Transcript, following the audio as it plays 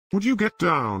Would you get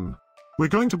down? We're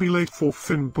going to be late for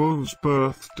Finn-Bo's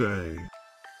birthday.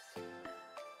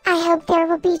 I hope there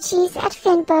will be cheese at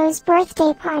Finn-Bo's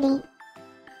birthday party.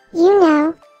 You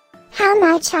know how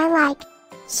much I like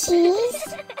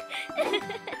cheese.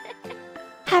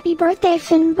 Happy birthday,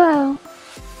 Finn-Bo.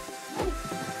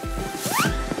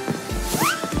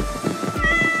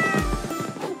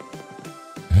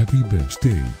 Happy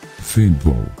birthday,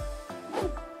 Fín-Bо.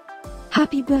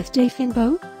 Happy birthday,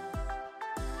 Finn-Bо.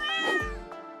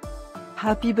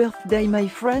 Happy birthday, my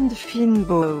friend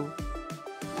Fín-Bо.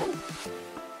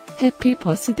 Happy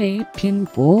birthday,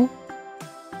 Finn-Bо.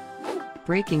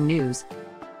 Breaking news.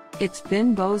 It's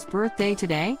Finn-Bo's birthday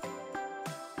today.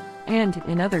 And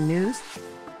in other news,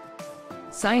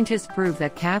 scientists prove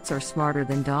that cats are smarter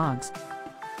than dogs.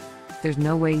 There's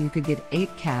no way you could get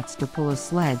 8 cats to pull a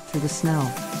sled through the snow.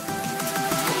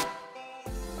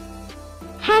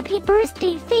 Happy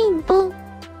birthday, Fín-Bо.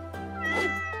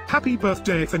 Happy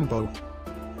birthday, Finn-Bo.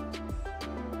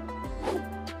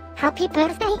 Happy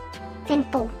birthday,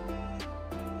 Fín-Bо.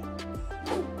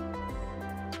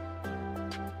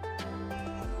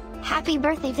 Happy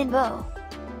birthday, Fín-Bо.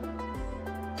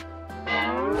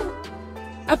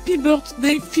 Happy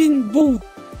birthday, Finn-Bo.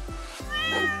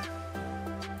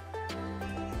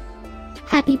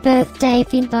 Happy birthday,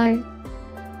 Fín-Bо.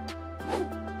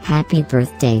 Happy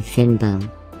birthday, Fín-Bo.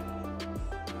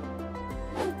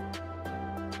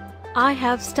 I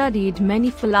have studied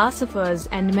many philosophers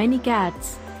and many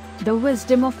cats. The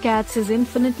wisdom of cats is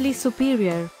infinitely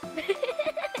superior.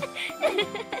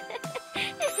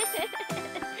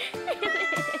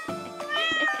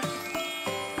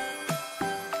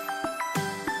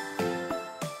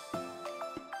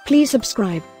 Please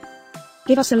subscribe,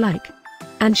 give us a like,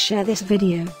 and share this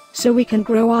video, so we can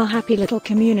grow our happy little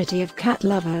community of cat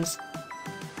lovers.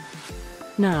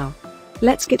 Now,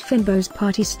 let's get Finn-Bo's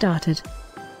party started.